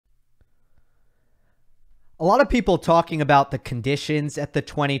A lot of people talking about the conditions at the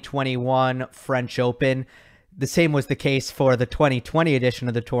 2021 French Open. The same was the case for the 2020 edition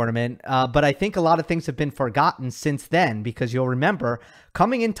of the tournament. But I think a lot of things have been forgotten since then, because you'll remember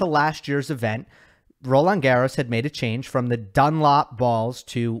coming into last year's event, Roland Garros had made a change from the Dunlop balls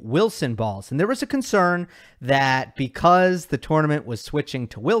to Wilson balls. And there was a concern that because the tournament was switching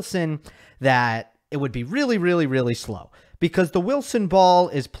to Wilson, that it would be really, really, really slow. Because the Wilson ball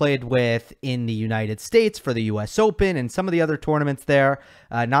is played with in the United States for the U.S. Open and some of the other tournaments there.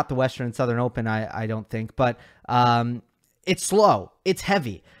 Not the Western and Southern Open, I don't think. But it's slow. It's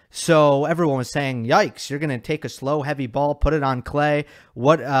heavy. So everyone was saying, yikes, you're going to take a slow, heavy ball, put it on clay.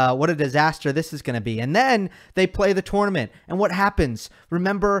 What a disaster this is going to be. And then they play the tournament. And what happens?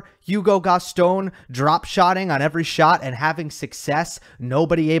 Remember Hugo Gaston drop-shotting on every shot and having success?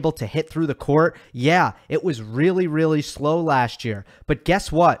 Nobody able to hit through the court? Yeah, it was really, really slow last year. But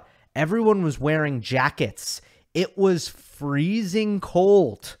guess what? Everyone was wearing jackets. It was freezing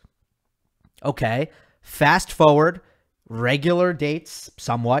cold. Okay, fast forward. Regular dates,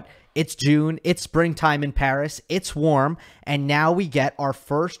 somewhat. It's June. It's springtime in Paris. It's warm. And now we get our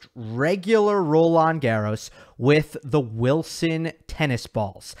first regular Roland Garros with the Wilson tennis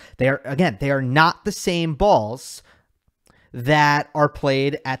balls. They are not the same balls that are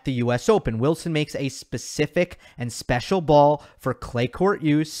played at the U.S. Open. Wilson makes a specific and special ball for clay court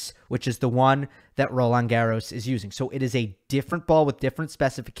use, which is the one that Roland Garros is using. So it is a different ball with different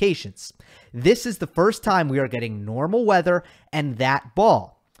specifications. This is the first time we are getting normal weather and that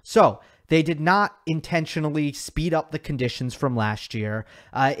ball. So they did not intentionally speed up the conditions from last year.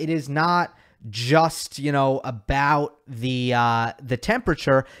 It is not just, about the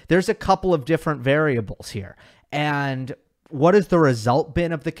temperature. There's a couple of different variables here. And what has the result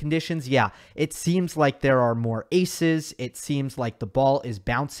been of the conditions? Yeah, it seems like there are more aces. It seems like the ball is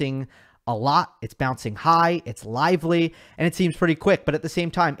bouncing a lot. It's bouncing high. It's lively, and it seems pretty quick. But at the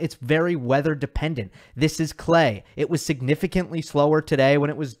same time, it's very weather dependent. This is clay. It was significantly slower today when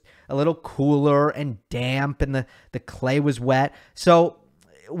it was a little cooler and damp and the clay was wet. So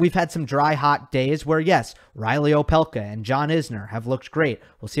we've had some dry, hot days where, yes, Riley Opelka and John Isner have looked great.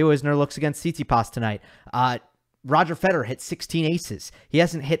 We'll see how Isner looks against Tsitsipas tonight. Roger Federer hit 16 aces. He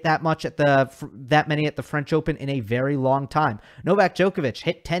hasn't hit that many at the French Open in a very long time. Novak Djokovic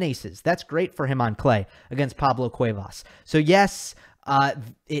hit 10 aces. That's great for him on clay against Pablo Cuevas. So yes,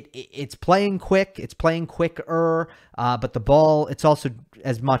 it's playing quick. It's playing quicker. But the ball, it's also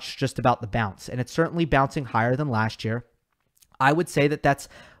as much just about the bounce, and it's certainly bouncing higher than last year. I would say that that's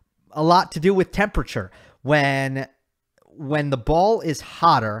a lot to do with temperature. When the ball is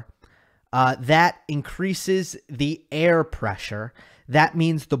hotter, that increases the air pressure. That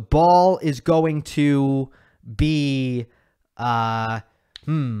means the ball is going to be,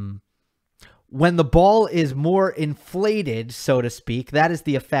 when the ball is more inflated, so to speak, that is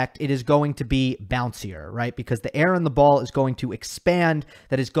the effect. It is going to be bouncier, right? Because the air in the ball is going to expand.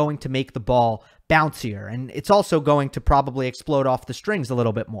 That is going to make the ball bouncier. And it's also going to probably explode off the strings a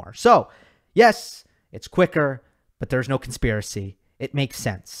little bit more. So, yes, it's quicker, but there's no conspiracy. It makes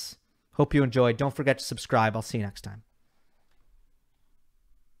sense. Hope you enjoyed. Don't forget to subscribe. I'll see you next time.